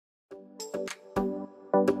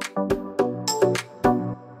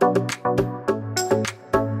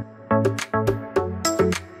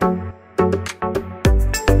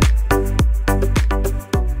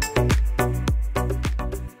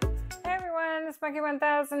Miss Monkey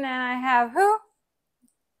 1000, and I have who?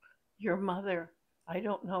 Your mother. I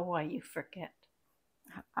don't know why you forget.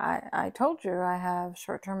 I told you I have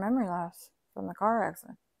short-term memory loss from the car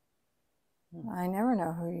accident. I never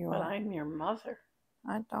know who you are. But I'm your mother.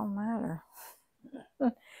 That don't matter.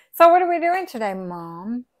 So what are we doing today,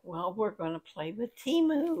 Mom? Well, we're going to play with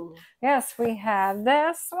Temu. Yes, we have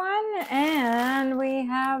this one and we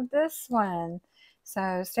have this one.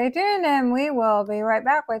 So stay tuned and we will be right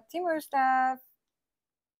back with Temu stuff.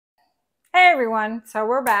 Hey everyone, so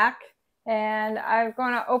we're back and I'm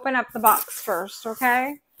going to open up the box first,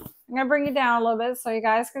 okay? I'm going to bring you down a little bit so you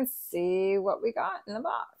guys can see what we got in the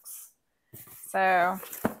box. So,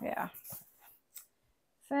 yeah.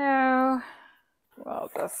 So, we'll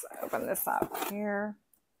just open this up here.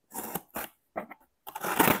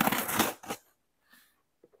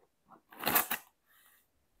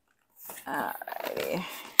 Alrighty.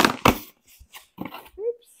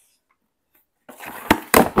 Oops.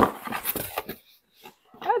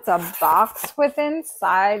 That's a box with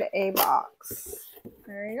inside a box.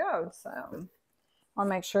 There you go. So, I'll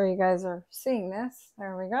make sure you guys are seeing this.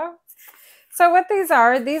 There we go. So what these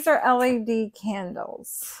are LED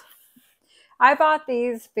candles. I bought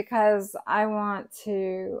these because I want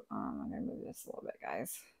to, I'm going to move this a little bit,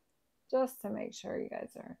 guys, just to make sure you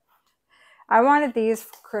guys are, I wanted these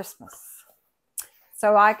for Christmas.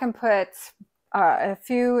 So I can put a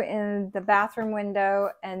few in the bathroom window,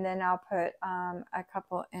 and then I'll put a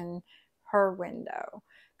couple in her window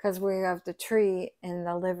because we have the tree in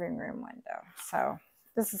the living room window. So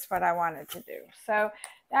this is what I wanted to do. So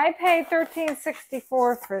I paid $13.64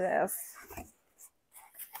 for this.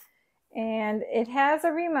 And it has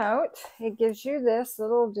a remote. It gives you this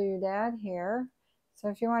little doodad here. So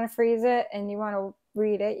if you want to freeze it and you want to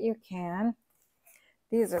read it, you can.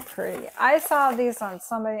 These are pretty. I saw these on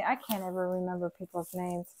somebody. I can't ever remember people's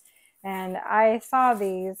names. And I saw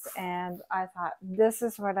these and I thought, this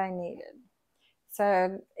is what I needed.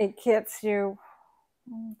 So it gets you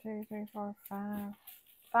 1, 2, 3, 4,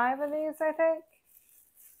 5 of these, I think.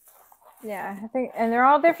 Yeah, I think, and they're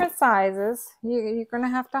all different sizes. You're going to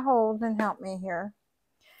have to hold and help me here.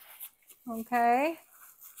 Okay.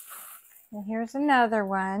 And here's another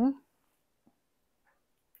one.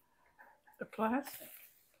 The plastic.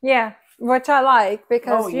 Yeah, which I like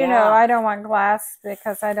because, you know, I don't want glass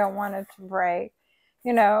because I don't want it to break,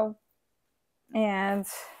 you know. And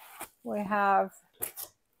we have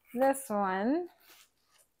this one.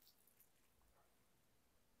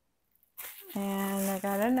 And I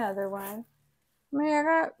got another one. I mean, I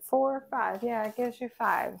got 4 or 5. Yeah, it gives you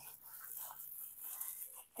 5.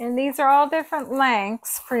 And these are all different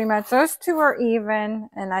lengths, pretty much. Those two are even,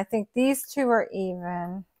 and I think these two are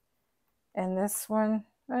even. And this one,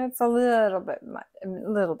 it's a little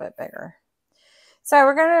bit bigger. So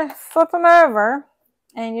we're going to flip them over,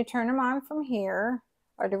 and you turn them on from here.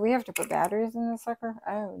 Or do we have to put batteries in this sucker?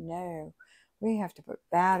 Oh, no. We have to put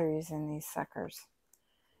batteries in these suckers.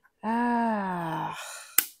 Let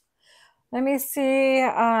me see.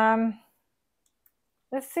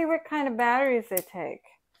 Let's see what kind of batteries they take.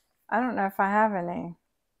 I don't know if I have any.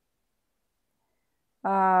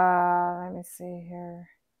 Let me see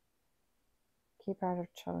here. Keep out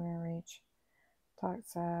of children reach.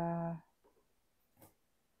 Talks.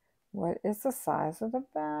 What is the size of the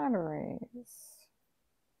batteries?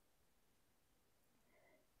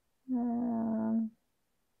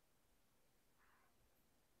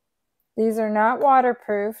 These are not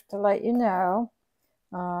waterproof, to let you know.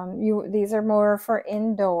 These are more for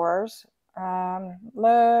indoors.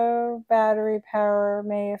 Low battery power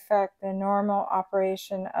may affect the normal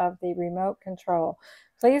operation of the remote control.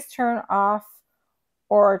 Please turn off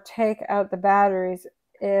or take out the batteries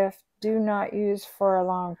if do not use for a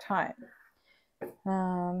long time.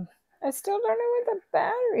 I still don't know what the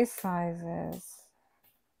battery size is.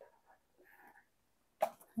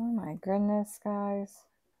 Oh my goodness, guys.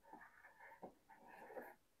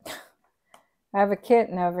 I have a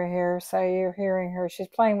kitten over here, so you're hearing her. She's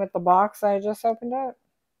playing with the box I just opened up.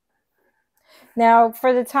 Now,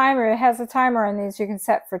 for the timer, it has a timer on these. You can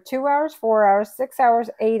set for 2 hours, 4 hours, 6 hours,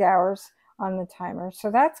 8 hours on the timer. So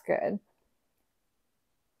that's good.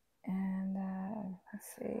 And let's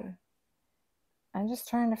see. I'm just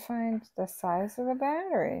trying to find the size of the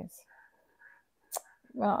batteries.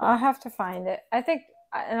 Well, I'll have to find it. I think,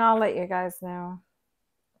 and I'll let you guys know.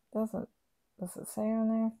 Does it say on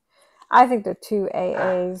there? I think they're 2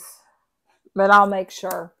 AAs, but I'll make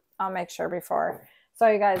sure. I'll make sure before, so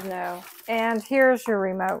you guys know. And here's your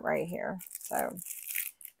remote right here. So,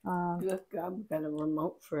 look, I've got a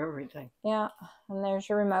remote for everything. Yeah, and there's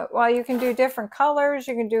your remote. Well, you can do different colors.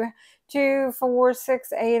 You can do 2, 4,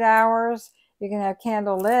 6, 8 hours. You can have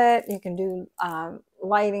candle lit. You can do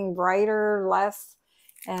lighting brighter, less,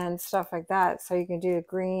 and stuff like that. So you can do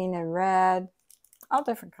green and red, all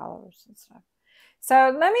different colors and stuff.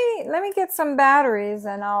 So let me get some batteries,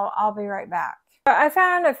 and I'll be right back. I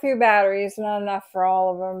found a few batteries, not enough for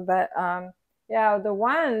all of them, but yeah,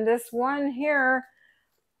 this one here,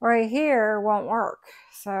 right here, won't work.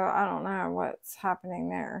 So I don't know what's happening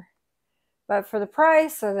there. But for the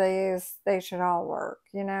price of these, they should all work,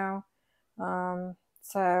 you know.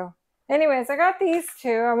 So anyways, I got these two.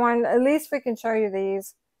 I want, at least we can show you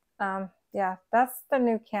these. Yeah, that's the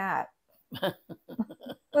new cat.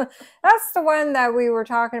 That's the one that we were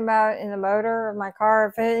talking about in the motor of my car.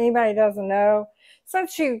 If anybody doesn't know,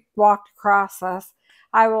 since she walked across us,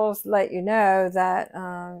 I will let you know that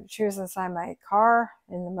she was inside my car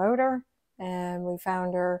in the motor, and we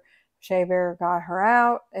found her. Shea Bear got her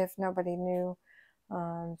out, if nobody knew.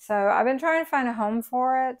 So I've been trying to find a home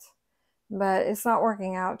for it, but it's not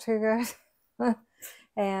working out too good.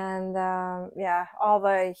 And yeah, all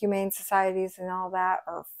the humane societies and all that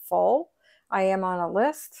are full. I am on a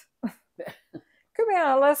list. Could be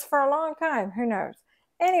on a list for a long time. Who knows?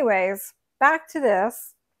 Anyways, back to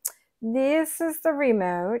this. This is the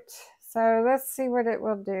remote. So let's see what it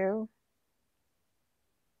will do.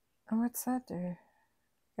 Oh, what's that do?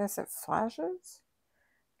 I guess it flashes.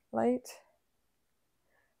 Light.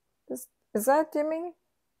 Is that dimming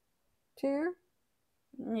to you?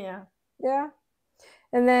 Yeah. Yeah.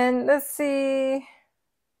 And then let's see.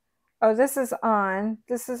 Oh, this is on.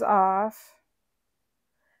 This is off.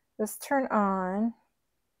 Let's turn on.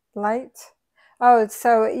 Light. Oh,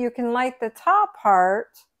 so you can light the top part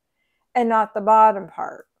and not the bottom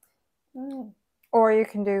part. Or you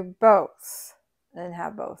can do both and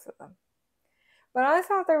have both of them. But I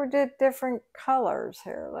thought they did different colors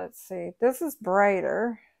here. Let's see. This is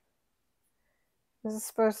brighter. This is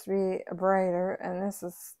supposed to be brighter, and this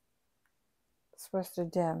is supposed to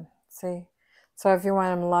dim. See? So if you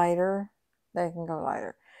want them lighter, they can go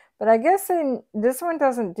lighter. But I guess this one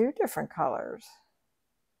doesn't do different colors.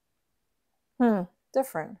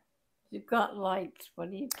 Different. You've got lights.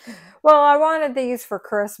 What do you do? Well, I wanted these for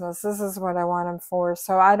Christmas. This is what I want them for.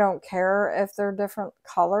 So I don't care if they're different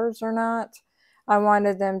colors or not. I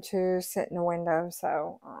wanted them to sit in the window.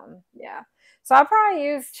 So, yeah. So I'll probably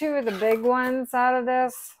use 2 of the big ones out of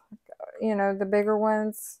this. You know, the bigger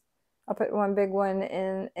ones. I'll put one big one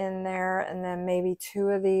in there, and then maybe 2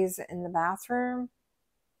 of these in the bathroom.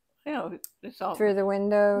 Yeah, it's all through the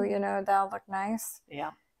window. You know, that'll look nice.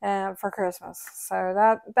 Yeah. For Christmas. So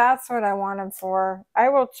that's what I want them for. I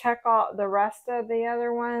will check all the rest of the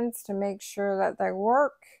other ones to make sure that they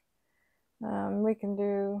work. We can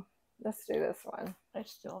do, let's do this one. I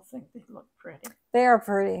still think they look pretty. They are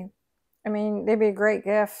pretty. I mean, they'd be a great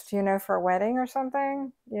gift, you know, for a wedding or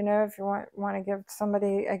something. You know, if you want to give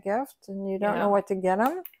somebody a gift and you don't know what to get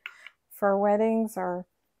them for weddings or,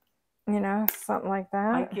 you know, something like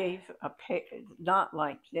that. I gave a pair, not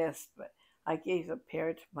like this, but I gave a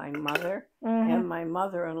pair to my mother and my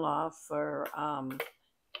mother-in-law for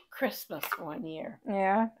Christmas one year.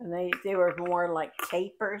 Yeah. And they were more like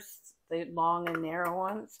tapers, the long and narrow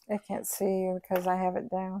ones. I can't see you because I have it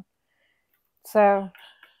down. So,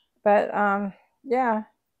 but yeah.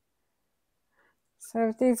 So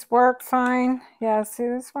if these work fine. Yeah, see,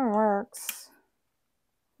 this one works.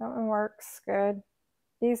 That one works good.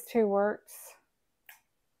 These 2 works.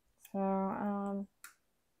 So,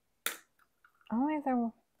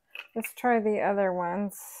 let's try the other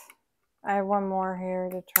ones. I have one more here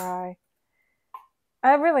to try.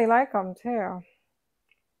 I really like them too.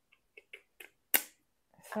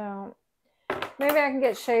 So maybe I can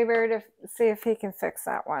get Shea Bear to see if he can fix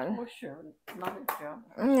that one. Oh, sure. Another job.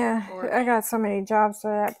 Yeah, I got so many jobs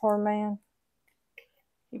for that poor man.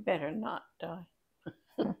 He better not die.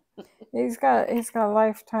 He's got a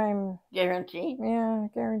lifetime guarantee. Yeah,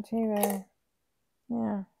 guarantee there.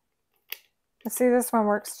 Yeah. See, this one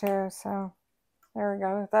works too, so there we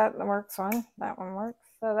go. That works one. That one works.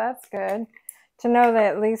 So that's good to know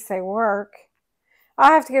that at least they work.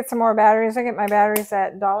 I'll have to get some more batteries. I get my batteries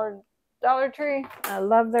at Dollar Tree. I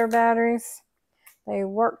love their batteries. They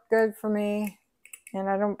work good for me, and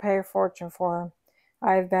I don't pay a fortune for them.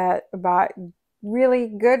 I've bought really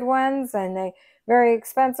good ones and very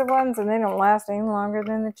expensive ones, and they don't last any longer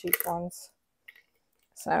than the cheap ones.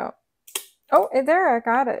 So, oh, there, I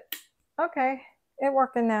got it. Okay, it's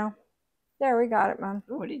working now. There, we got it, Mom.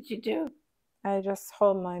 What did you do? I just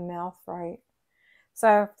hold my mouth right.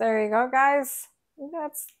 So there you go, guys.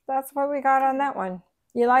 That's what we got on that one.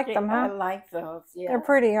 You like them, huh? I like those. Yeah, they're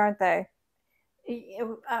pretty, aren't they?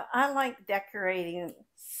 I like decorating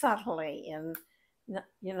subtly and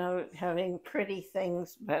you know, having pretty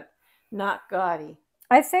things, but not gaudy.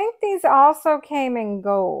 I think these also came in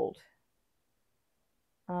gold.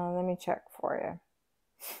 Let me check for you.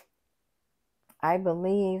 I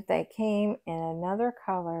believe they came in another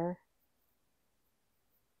color.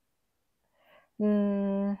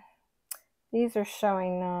 These are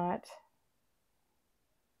showing not.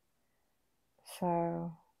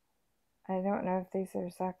 So I don't know if these are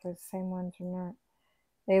exactly the same ones or not.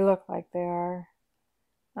 They look like they are.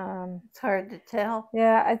 It's hard to tell.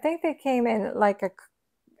 Yeah, I think they came in like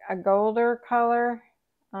a golder color.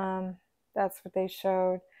 That's what they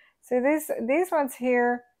showed. See, these ones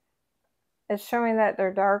here is showing that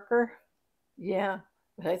they're darker. Yeah,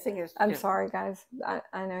 but I think it's I'm sorry, guys.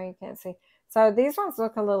 I know you can't see. So these ones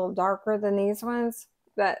look a little darker than these ones,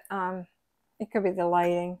 but it could be the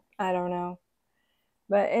lighting. I don't know.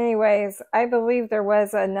 But anyways, I believe there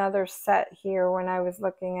was another set here when I was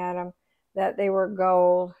looking at them that they were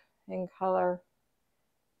gold in color.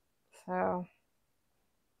 So,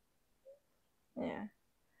 yeah.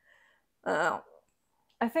 Oh,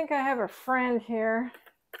 I think I have a friend here.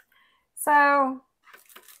 So,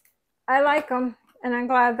 I like them, and I'm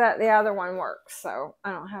glad that the other one works, so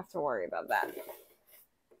I don't have to worry about that.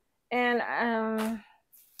 And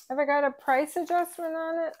have I got a price adjustment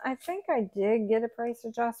on it? I think I did get a price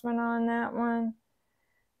adjustment on that one.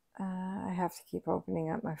 I have to keep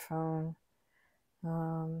opening up my phone.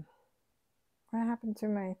 What happened to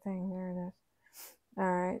my thing? There it is. All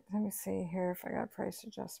right, let me see here if I got a price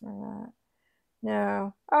adjustment on that.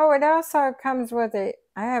 No. Oh, it also comes with a,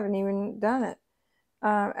 I haven't even done it,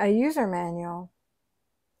 a user manual.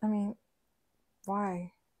 I mean,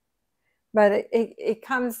 why? But it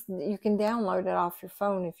comes, you can download it off your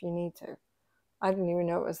phone if you need to. I didn't even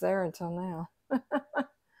know it was there until now.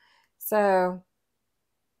 So,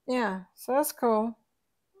 yeah, so that's cool.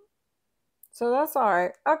 So that's all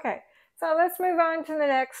right. Okay, so let's move on to the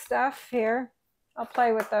next stuff here. I'll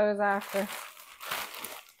play with those after.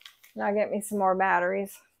 Now get me some more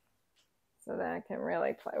batteries so that I can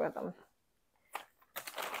really play with them.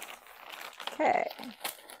 Okay,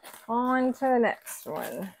 on to the next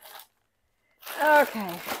one.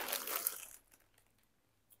 Okay,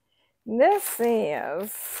 this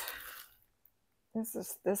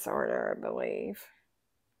is this order, I believe.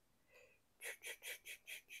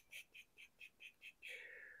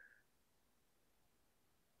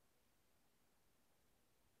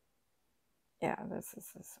 Yeah, this is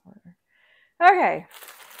this order. Okay,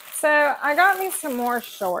 so I got me some more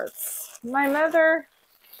shorts. My mother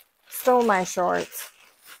stole my shorts.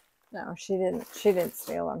 No, she didn't. She didn't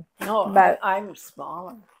steal them. No, but I'm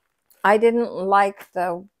smaller. I didn't like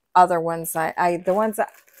the other ones. The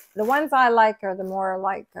ones I like are the more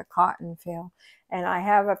like a cotton feel. And I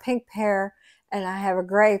have a pink pair and I have a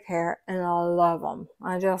gray pair, and I love them.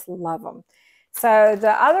 I just love them. So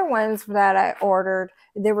the other ones that I ordered,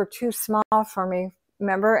 they were too small for me,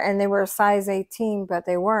 remember? And they were a size 18, but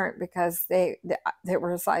they weren't because they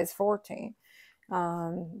were a size 14.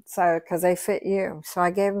 So because they fit you, so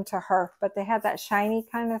I gave them to her, but they had that shiny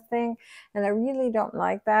kind of thing, and I really don't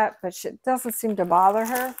like that, but it doesn't seem to bother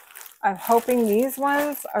her. I'm hoping these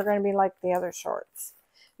ones are going to be like the other shorts,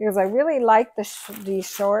 because I really like these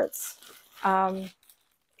shorts.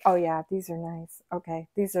 Oh yeah, these are nice. Okay,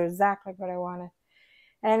 these are exactly what I wanted.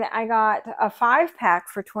 And I got a 5-pack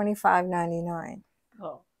for $25.99.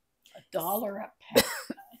 Oh, $1 a pack.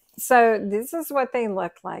 So this is what they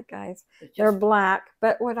look like, guys. They're black,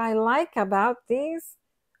 but what I like about these,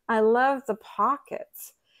 I love the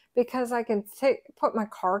pockets, because I can put my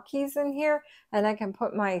car keys in here, and I can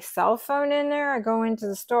put my cell phone in there. I go into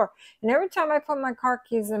the store, and every time I put my car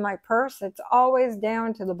keys in my purse, it's always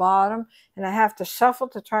down to the bottom, and I have to shuffle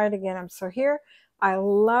to try to get them. So here, I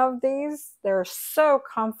love these. They're so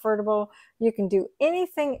comfortable. You can do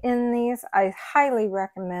anything in these. I highly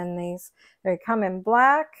recommend these. They come in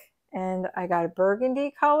black, and I got a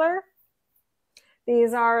burgundy color.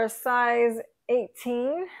 These are a size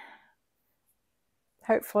 18.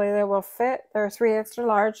 Hopefully they will fit. They're 3 extra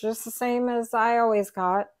large, just the same as I always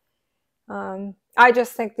got. I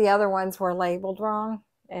just think the other ones were labeled wrong,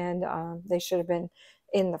 and they should have been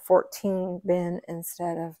in the 14 bin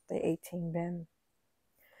instead of the 18 bin.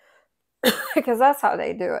 Because that's how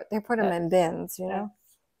they do it. They put them in bins, you know.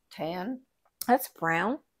 Tan? That's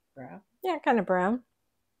brown. Brown? Yeah, kind of brown.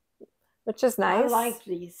 Which is nice. I like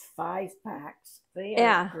these 5-packs. They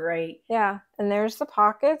are great. Yeah, and there's the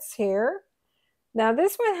pockets here. Now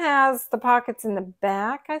this one has the pockets in the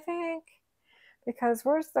back, I think. Because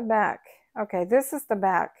where's the back? Okay, this is the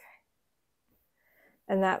back.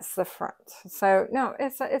 And that's the front. So no,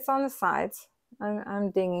 it's on the sides.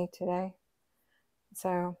 I'm dingy today.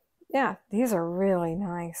 So yeah, these are really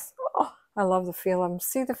nice. Oh, I love the feel of them.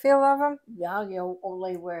 See the feel of them? Yeah, you'll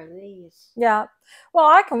only wear these. Yeah. Well,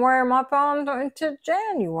 I can wear them up on into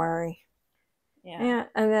January. Yeah.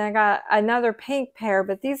 And then I got another pink pair,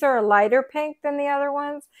 but these are a lighter pink than the other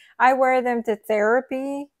ones. I wear them to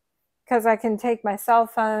therapy because I can take my cell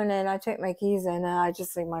phone and I take my keys in and I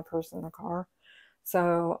just leave my purse in the car.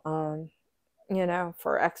 So, you know,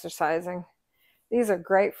 for exercising. These are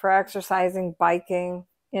great for exercising, biking,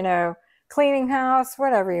 you know, cleaning house,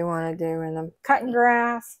 whatever you want to do in them. Cutting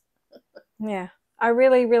grass. Yeah. I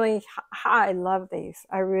really, really, I love these.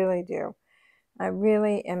 I really do. I'm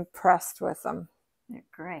really impressed with them. They're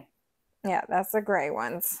great. Yeah, that's the gray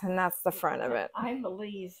ones, and that's the front of it. I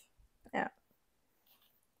believe. Yeah.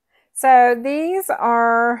 So these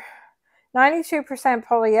are 92%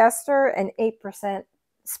 polyester and 8%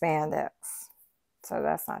 spandex. So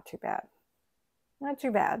that's not too bad. Not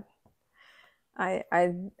too bad.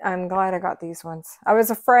 I'm glad I got these ones. I was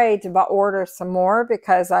afraid to order some more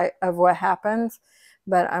because of what happened,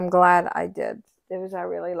 but I'm glad I did. Those I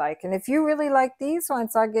really like. And if you really like these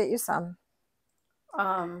ones, I'll get you some.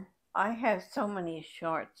 I have so many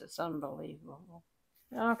shorts, it's unbelievable.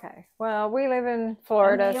 Okay. Well, we live in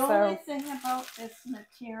Florida, and the so only thing about this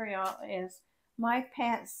material is my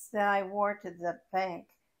pants that I wore to the bank,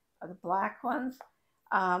 the black ones,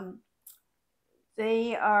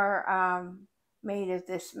 they are made of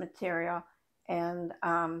this material, and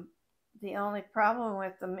the only problem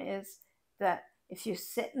with them is that if you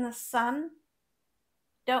sit in the sun,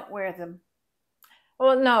 don't wear them.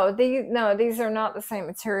 well, no, these are not the same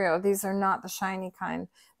material. These are not the shiny kind.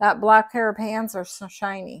 That black pair of pants are so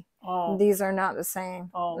shiny. Oh, these are not the same.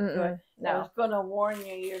 oh, good. No. I was going to warn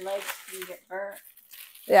you, your legs can get burnt.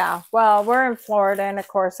 Yeah, well, we're in Florida, and of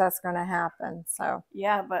course that's going to happen. So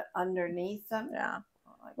yeah, but underneath them, yeah.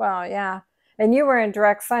 Well, yeah. And you were in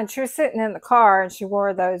direct sun. She was sitting in the car, and she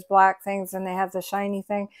wore those black things, and they had the shiny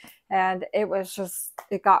thing, and it was just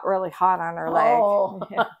it got really hot on her leg. Oh.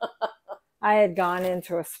 Yeah. I had gone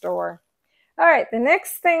into a store. All right, the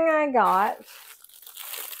next thing I got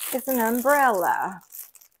is an umbrella.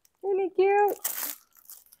 Really cute.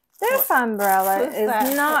 This umbrella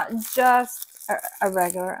is not just a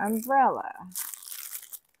regular umbrella.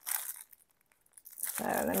 So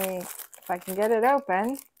let me, if I can get it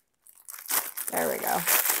open. There we go.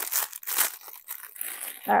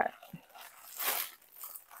 All right.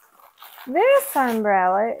 This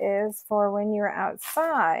umbrella is for when you're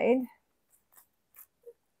outside.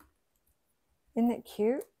 Isn't it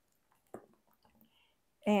cute?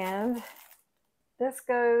 And this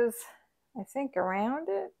goes, I think, around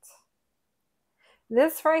it.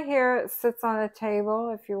 This right here sits on a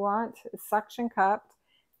table if you want. It's suction cupped.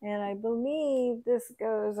 And I believe this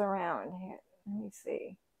goes around here. Let me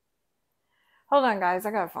see. Hold on, guys.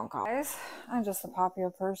 I got a phone call. Guys, I'm just a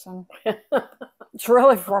popular person. It's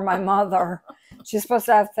really for my mother. She's supposed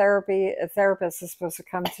to have therapy. A therapist is supposed to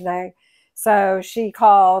come today. So she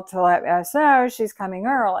called to let us know she's coming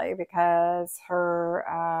early because her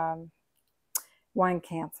one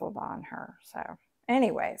canceled on her. So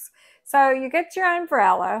anyways, so you get your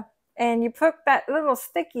umbrella and you put that little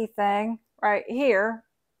sticky thing right here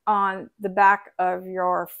on the back of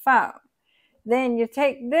your phone. Then you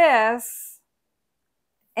take this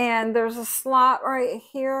and there's a slot right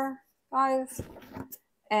here, guys,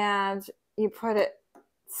 and you put it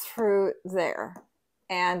through there.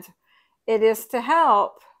 And it is to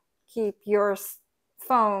help keep your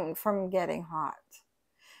phone from getting hot.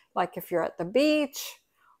 Like if you're at the beach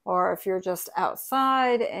or if you're just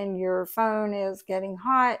outside and your phone is getting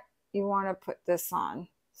hot, you want to put this on.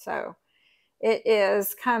 So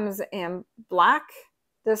it comes in black.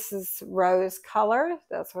 This is rose color.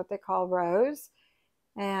 That's what they call rose.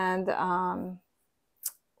 And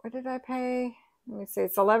what did I pay? Let me see.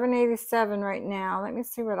 It's $11.87 right now. Let me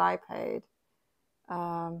see what I paid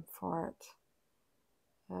for it.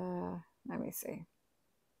 Let me see.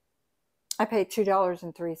 I paid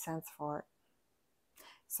 $2.03 for it.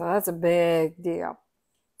 So that's a big deal.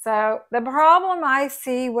 So the problem I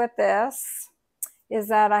see with this is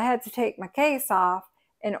that I had to take my case off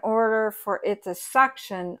in order for it to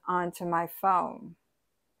suction onto my phone,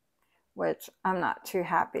 which I'm not too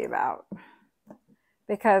happy about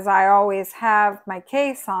because I always have my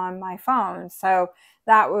case on my phone. So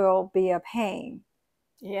that will be a pain.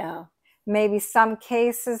 Yeah. Maybe some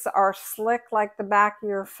cases are slick like the back of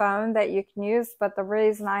your phone that you can use, but the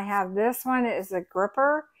reason I have this one is a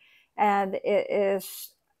gripper, and it is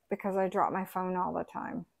because I drop my phone all the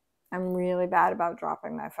time. I'm really bad about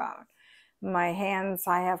dropping my phone. My hands,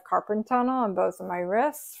 I have carpal tunnel on both of my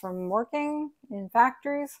wrists from working in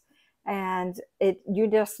factories, And you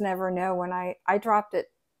just never know. When I dropped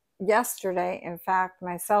it yesterday, in fact,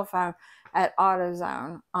 my cell phone at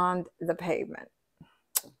AutoZone on the pavement.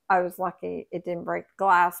 I was lucky it didn't break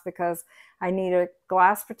glass because I need a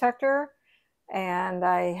glass protector and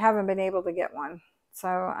I haven't been able to get one. So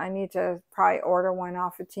I need to probably order one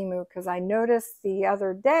off of Temu, because I noticed the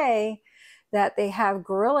other day that they have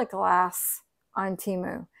Gorilla Glass on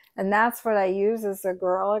Temu. And that's what I use, is the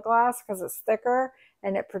Gorilla Glass, because it's thicker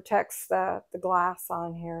and it protects the glass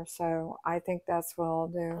on here. So I think that's what I'll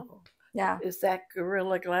do. Oh. Yeah. Is that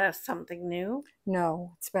Gorilla Glass something new?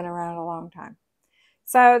 No, it's been around a long time.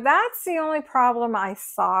 So that's the only problem I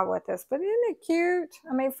saw with this. But isn't it cute?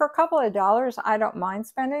 I mean, for a couple of dollars, I don't mind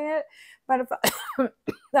spending it. But if I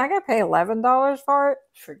gotta pay $11 for it,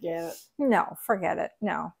 Forget it. no, forget it.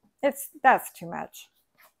 No, that's too much.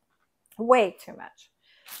 Way too much.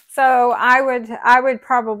 So I would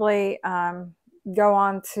probably go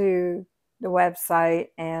on to the website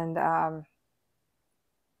and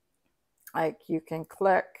like you can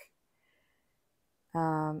click.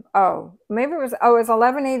 Maybe it was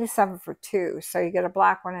 $11.87 for two. So you get a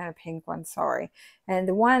black one and a pink one. Sorry, and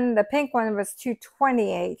the pink one was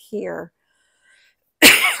 $2.28 here.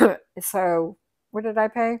 So what did I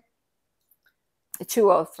pay?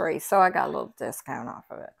 $2.03. So I got a little discount off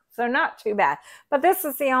of it. So not too bad. But this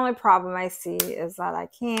is the only problem I see, is that I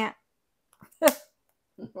can't.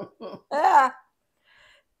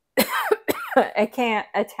 I can't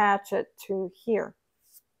attach it to here,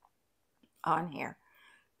 on here.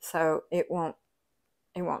 So it won't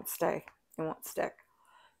stay. It won't stick.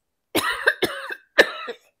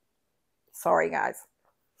 Sorry guys.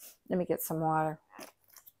 Let me get some water.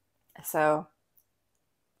 So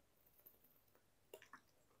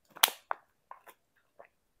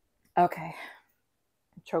okay.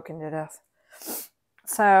 I'm choking to death.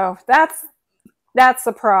 So that's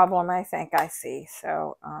the problem I think I see.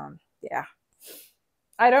 So yeah.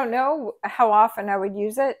 I don't know how often I would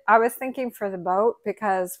use it. I was thinking for the boat,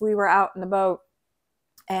 because we were out in the boat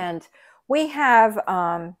and we have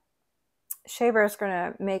Shea Bear's going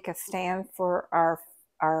to make a stand for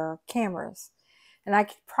our cameras, and I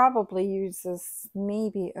could probably use this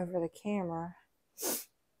maybe over the camera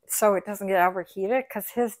so it doesn't get overheated,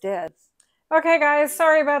 because his did. Okay guys,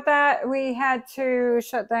 sorry about that. We had to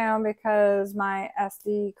shut down because my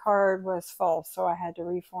SD card was full, so I had to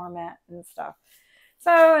reformat and stuff.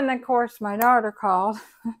 So, and of course my daughter called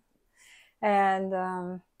and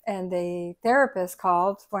the therapist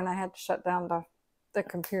called when I had to shut down the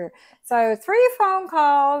computer. So 3 phone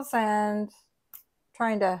calls and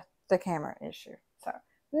trying the camera issue. So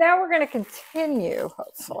now we're going to continue,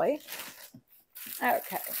 hopefully.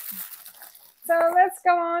 Okay. So let's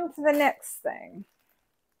go on to the next thing.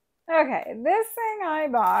 Okay, this thing I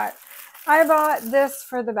bought this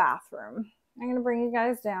for the bathroom. I'm going to bring you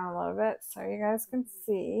guys down a little bit so you guys can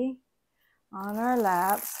see on our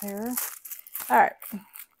laps here. All right.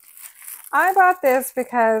 I bought this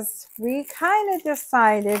because we kind of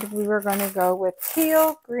decided we were going to go with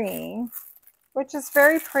teal green, which is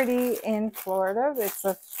very pretty in Florida. It's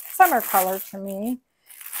a summer color to me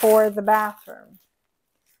for the bathroom,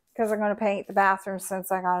 because I'm going to paint the bathroom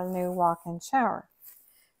since I got a new walk-in shower.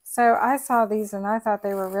 So I saw these and I thought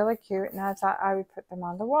they were really cute, and I thought I would put them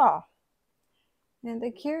on the wall. Isn't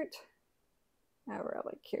they cute? They're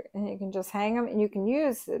really cute. And you can just hang them, and you can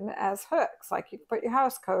use them as hooks. Like you can put your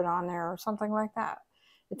house coat on there or something like that.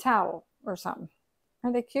 A towel or something.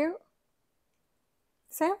 Are they cute?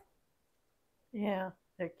 See? Yeah,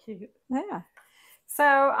 they're cute. Yeah. So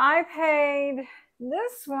I paid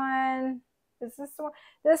this one. Is this the one?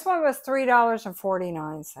 This one was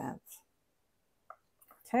 $3.49.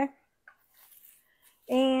 Okay.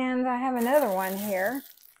 And I have another one here.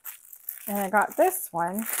 And I got this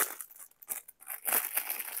one.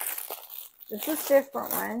 This is a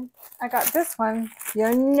different one. I got this one.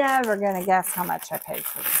 You're never going to guess how much I paid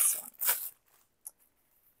for this one.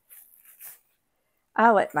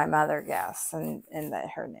 I'll let my mother guess and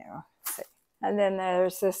let her know. See. And then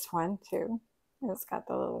there's this one too. It's got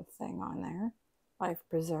the little thing on there. Life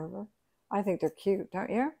preserver. I think they're cute,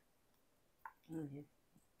 don't you? Mm-hmm.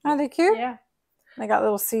 Are they cute? Yeah. They got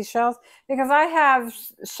little seashells, because I have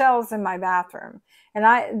shells in my bathroom,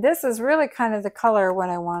 and this is really kind of the color what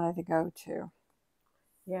I wanted to go to.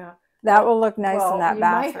 Yeah. That will look nice in that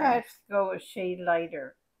bathroom. You might have to go a shade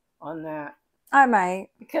lighter on that. I might.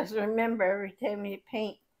 Because remember, every time you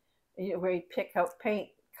paint, where you pick out paint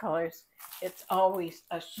colors, it's always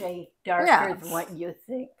a shade darker than what you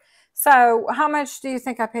think. So how much do you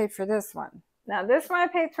think I paid for this one? Now this one I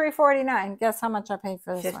paid $3.49. Guess how much I paid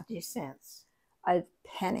for this 50 one? 50 cents. A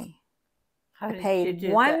penny. I paid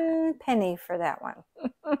 1 penny for that one.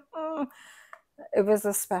 It was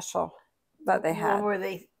a special that they had. Well, were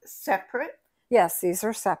they separate? Yes, these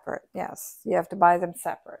are separate. Yes, you have to buy them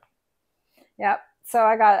separate. Yep. So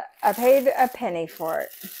I paid a penny for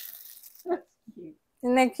it. That's cute.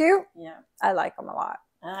 Isn't they cute? Yeah. I like them a lot.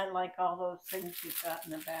 And I like all those things you got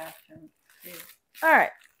in the bathroom too. All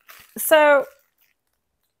right. So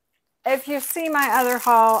if you see my other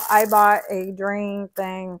haul, I bought a drain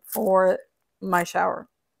thing for my shower,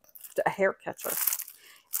 a hair catcher.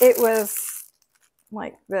 It was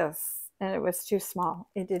like this, and it was too small.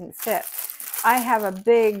 It didn't fit. I have a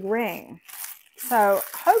big ring, so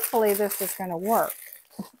hopefully this is going to work.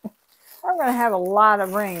 I'm going to have a lot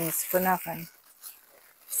of rings for nothing.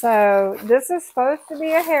 So this is supposed to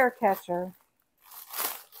be a hair catcher.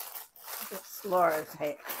 It's Laura's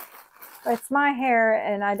hair. It's my hair,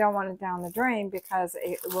 and I don't want it down the drain because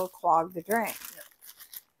it will clog the drain.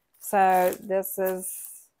 So this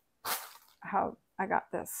is how I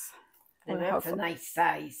got this. Well, that's a nice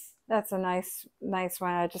size. That's a nice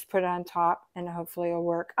one. I just put it on top, and hopefully it'll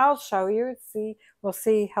work. I'll show you. We'll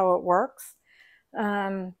see how it works.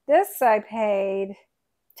 This I paid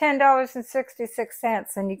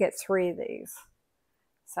 $10.66, and you get 3 of these.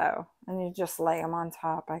 So, and you just lay them on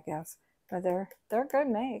top, I guess. But they're good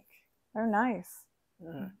make. They're nice.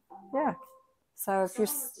 Yeah. So if you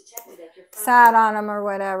sat on them or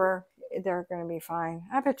whatever, they're going to be fine.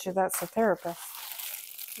 I bet you that's a therapist.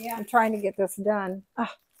 Yeah. I'm trying to get this done. Oh,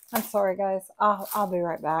 I'm sorry, guys. I'll be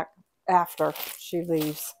right back after she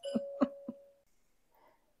leaves.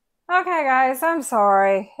 Okay, guys. I'm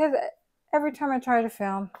sorry. Every time I try to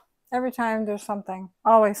film, every time there's something.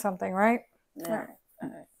 Always something, right? Yeah. All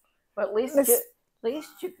right. But at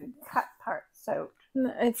least you can cut parts out.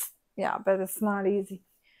 Yeah, but it's not easy.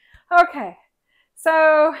 Okay,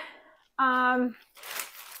 so I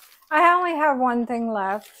only have one thing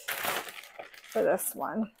left for this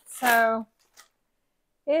one. So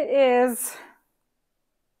it is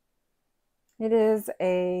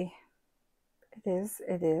a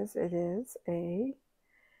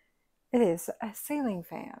ceiling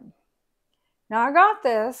fan. Now I got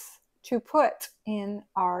this to put in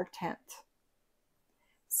our tent.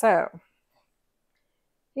 So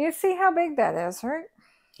you see how big that is, right?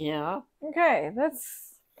 Yeah. Okay,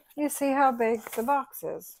 you see how big the box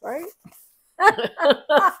is, right?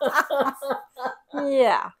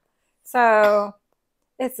 Yeah. So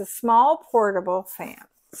it's a small portable fan.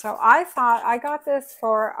 So I thought I got this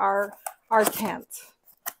for our tent.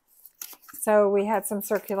 So we had some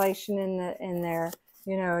circulation in there.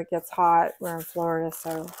 You know, it gets hot. We're in Florida,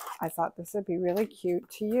 so I thought this would be really cute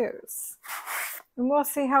to use. And we'll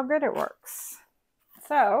see how good it works.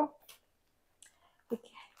 So it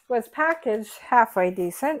was packaged halfway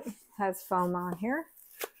decent. Has foam on here.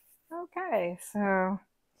 Okay, so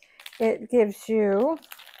it gives you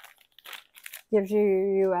your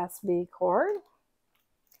USB cord.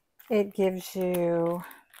 It gives you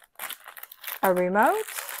a remote.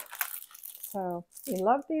 So we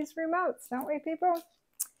love these remotes, don't we, people?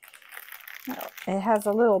 It has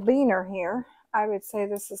a little beaner here. I would say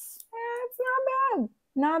this is, it's not bad.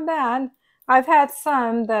 Not bad. I've had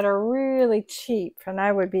some that are really cheap, and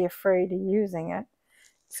I would be afraid of using it.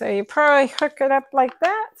 So you probably hook it up like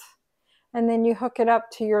that, and then you hook it up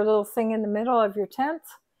to your little thing in the middle of your tent,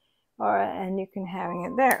 and you can have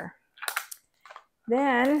it there.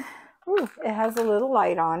 Then, it has a little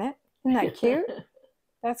light on it. Isn't that cute?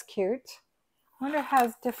 That's cute. I wonder if it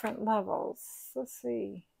has different levels. Let's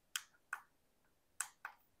see.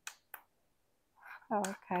 Oh,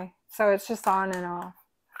 okay. So it's just on and off.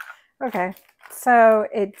 Okay. So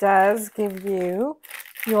it does give you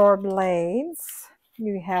your blades.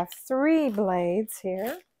 You have 3 blades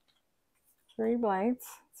here. 3 blades.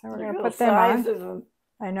 So we're going to put them on.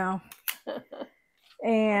 I know.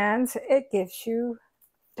 And it gives you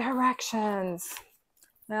directions.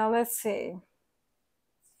 Now let's see.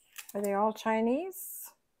 Are they all Chinese?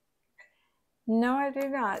 No, I do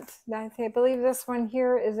not. I believe this one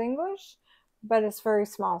here is English, but it's very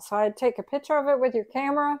small. So I'd take a picture of it with your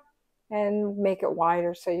camera and make it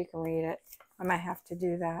wider so you can read it. I might have to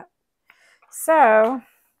do that. So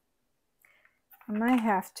I might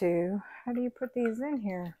have to, how do you put these in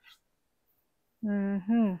here?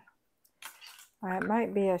 It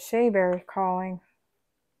might be a shea berry calling.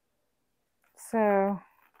 So,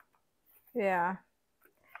 yeah.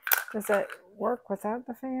 Does it work without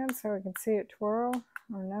the fan so we can see it twirl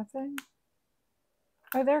or nothing?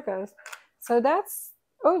 Oh, there it goes. So that's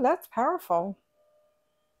powerful.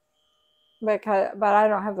 But I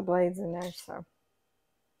don't have the blades in there, so.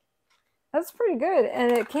 That's pretty good.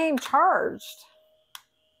 And it came charged.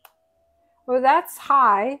 Well, that's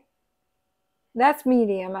high. That's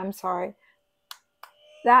medium, I'm sorry.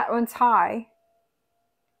 That one's high.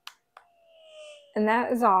 And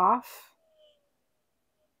that is off.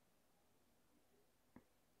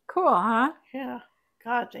 Cool, huh? Yeah.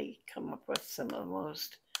 God, they come up with some of the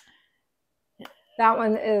most. That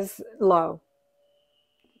one is low.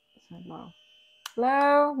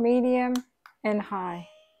 Low, medium, and high.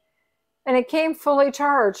 And it came fully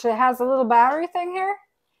charged. It has a little battery thing here,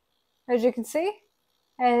 as you can see.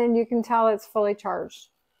 And you can tell it's fully charged.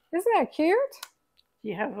 Isn't that cute?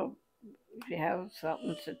 You have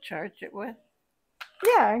something to charge it with?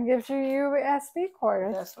 Yeah, it gives you USB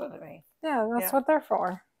cord. That's what I mean. Yeah, that's what they're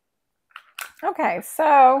for. Okay,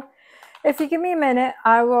 so if you give me a minute,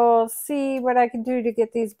 I will see what I can do to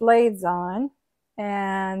get these blades on,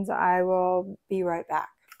 and I will be right back.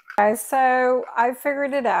 Okay, so I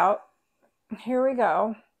figured it out. Here we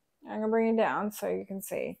go. I'm going to bring it down so you can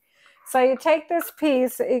see. So you take this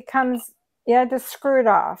piece, it comes, you had to screw it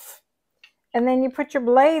off. And then you put your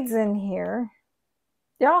blades in here.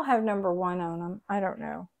 They all have number 1 on them. I don't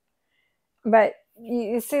know. But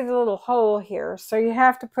you see the little hole here. So you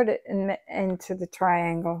have to put it into the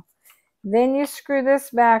triangle. Then you screw this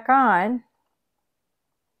back on.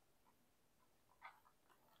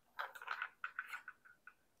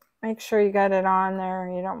 Make sure you got it on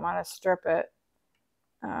there. You don't want to strip it.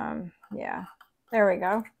 Yeah, there we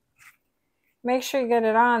go. Make sure you get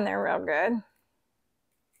it on there real good.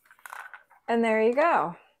 And there you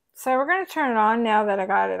go. So we're going to turn it on now that I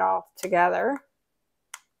got it all together.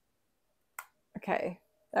 Okay,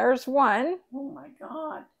 there's one. Oh my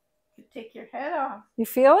God. You take your head off. You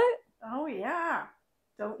feel it? Oh yeah.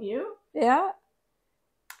 Don't you? Yeah.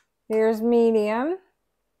 Here's medium.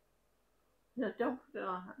 No, don't put it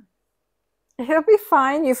on. It'll be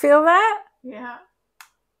fine. You feel that? Yeah.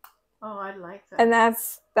 Oh, I like that. And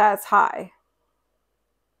that's high.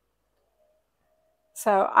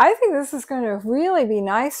 So I think this is going to really be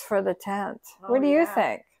nice for the tent. Oh, what do you yeah.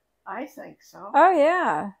 think? I think so. Oh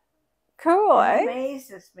yeah. Cool, It eh?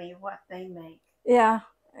 amazes me what they make. Yeah,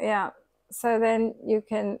 yeah. So then you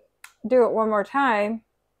can do it one more time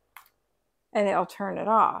and it'll turn it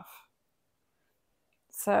off.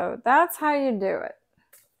 So that's how you do it.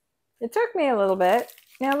 It took me a little bit.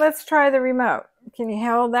 Now let's try the remote. Can you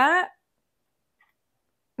hold that?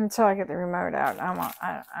 Until I get the remote out.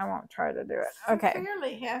 I won't try to do it. Okay. It's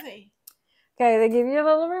fairly heavy. Okay, they give you a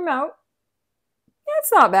little remote. Yeah,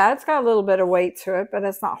 it's not bad. It's got a little bit of weight to it, but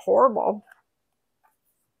it's not horrible.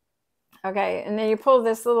 Okay, and then you pull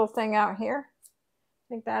this little thing out here.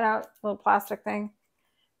 Take that out, little plastic thing.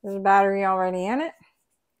 There's a battery already in it.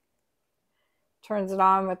 Turns it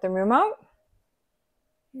on with the remote.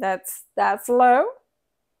 That's low.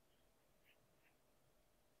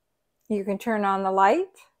 You can turn on the light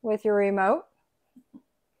with your remote.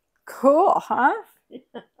 Cool, huh?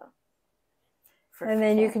 And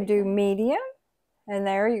then you can do medium. And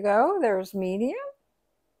there you go. There's medium.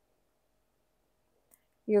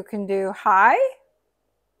 You can do high.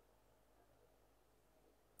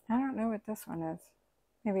 I don't know what this one is.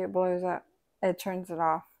 Maybe it blows up. It turns it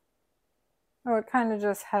off. Oh, it kind of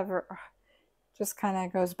just kind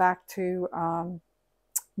of goes back to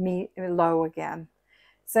low again.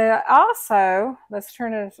 So also, let's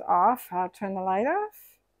turn this off. I'll turn the light off.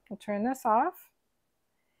 I'll turn this off.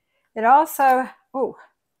 It also, oh,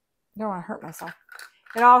 don't want to hurt myself.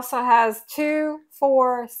 It also has 2,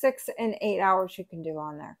 4, 6, and 8 hours you can do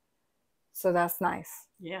on there. So that's nice.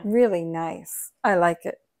 Yeah. Really nice. I like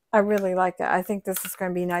it. I really like it. I think this is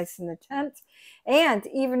going to be nice in the tent. And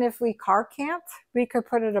even if we car camped, we could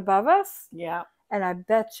put it above us. Yeah. And I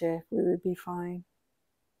bet you we would be fine.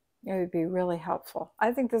 It would be really helpful.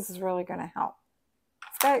 I think this is really going to help.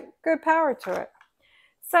 It's got good power to it.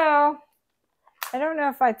 So I don't know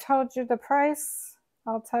if I told you the price.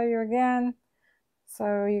 I'll tell you again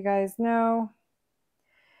so you guys know.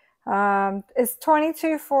 It's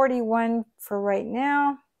 $22.41 for right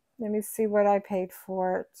now. Let me see what I paid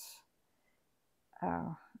for it.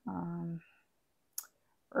 Oh,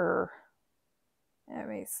 let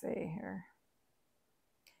me see here.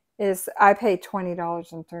 I paid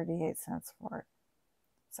 $20.38 for it.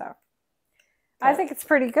 So I think it's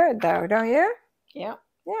pretty good though, don't you? Yeah.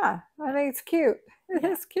 Yeah, I think it's cute.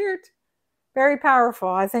 It's cute. Very powerful.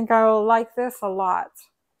 I think I will like this a lot.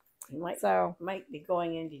 Might be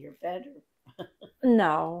going into your bedroom.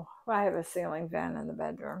 No, I have a ceiling fan in the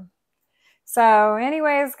bedroom. So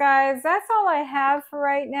anyways, guys, that's all I have for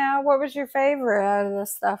right now. What was your favorite out of the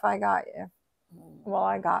stuff I got you? Well,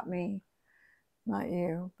 I got me. Not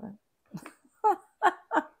you, but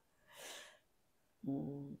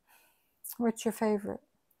what's your favorite?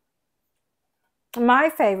 My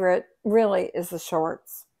favorite really is the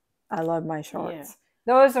shorts. I love my shorts. Yeah.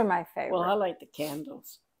 Those are my favorite. Well, I like the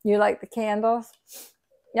candles. You like the candles?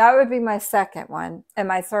 Yeah, it would be my second one. And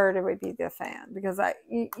my third, it would be the fan. Because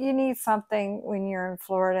you need something when you're in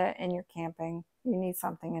Florida and you're camping. You need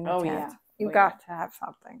something in the tent. Yeah. You've got to have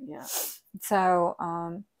something. Yeah. So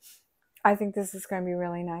I think this is going to be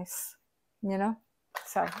really nice. You know?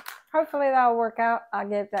 So hopefully that'll work out. I'll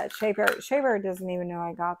give that Shaper. Shaper doesn't even know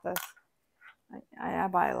I got this. I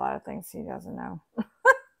buy a lot of things he doesn't know.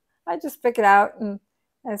 I just pick it out and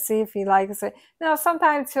see if he likes it. Now,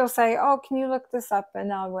 sometimes he'll say, oh, can you look this up?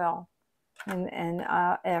 And I will. And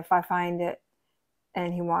if I find it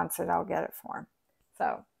and he wants it, I'll get it for him.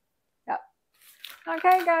 So, yep.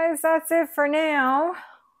 Okay, guys, that's it for now.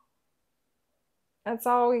 That's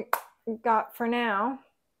all we got for now.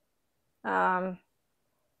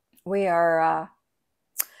 We are...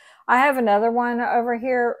 I have another one over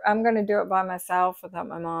here. I'm going to do it by myself without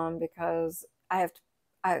my mom because I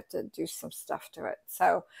have to do some stuff to it.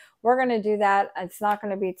 So we're going to do that. It's not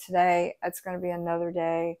going to be today. It's going to be another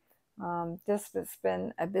day. This has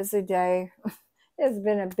been a busy day. It's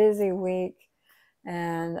been a busy week.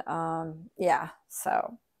 And yeah,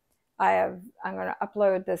 so I'm going to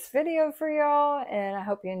upload this video for y'all, and I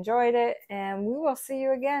hope you enjoyed it. And we will see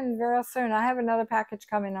you again very soon. I have another package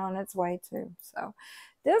coming on its way too. So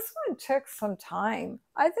this one took some time.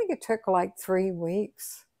 I think it took like 3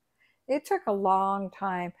 weeks. It took a long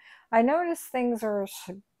time. I noticed things are,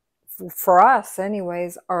 for us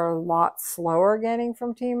anyways, are a lot slower getting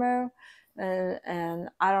from Temu. And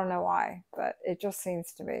I don't know why, but it just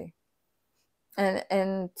seems to be.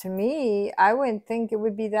 And to me, I wouldn't think it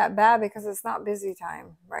would be that bad because it's not busy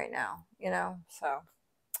time right now, you know? So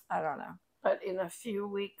I don't know. But in a few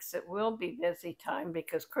weeks, it will be busy time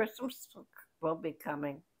because Christmas will be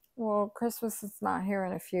coming. Well, Christmas is not here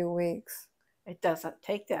in a few weeks. It doesn't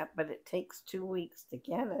take that, but it takes 2 weeks to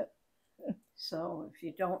get it. So if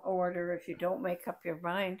you don't order, if you don't make up your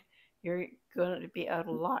mind, you're going to be out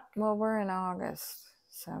of luck. Well, we're in August,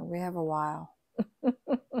 so we have a while.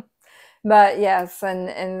 But yes, and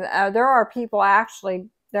there are people actually,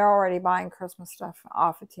 they're already buying Christmas stuff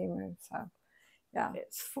off of Temu. So yeah.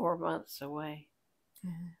 It's 4 months away.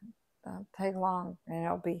 It'll take long and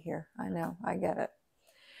it'll be here. I know, I get it.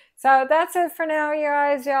 So that's it for now, you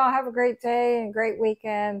guys. Y'all have a great day and great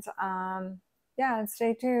weekend. Yeah, and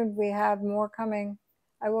stay tuned. We have more coming.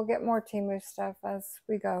 I will get more Temu stuff as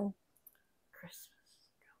we go.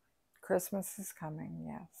 Christmas is coming,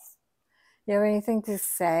 yes. You have anything to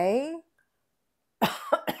say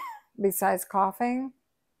besides coughing?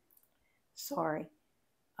 Sorry.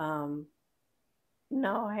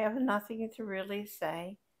 No, I have nothing to really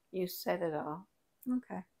say. You said it all.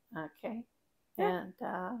 Okay. Okay. Yeah.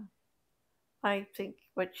 And I think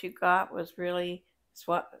what you got was really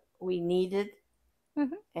what we needed.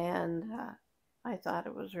 Mm-hmm. And I thought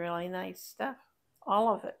it was really nice stuff.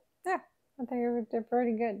 All of it. Yeah. I think they're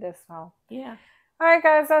pretty good this fall. Yeah. All right,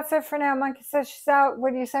 guys. That's it for now. Monkey says she's out.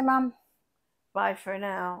 What do you say, Mom? Bye for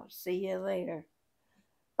now. See you later.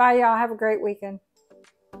 Bye, y'all. Have a great weekend.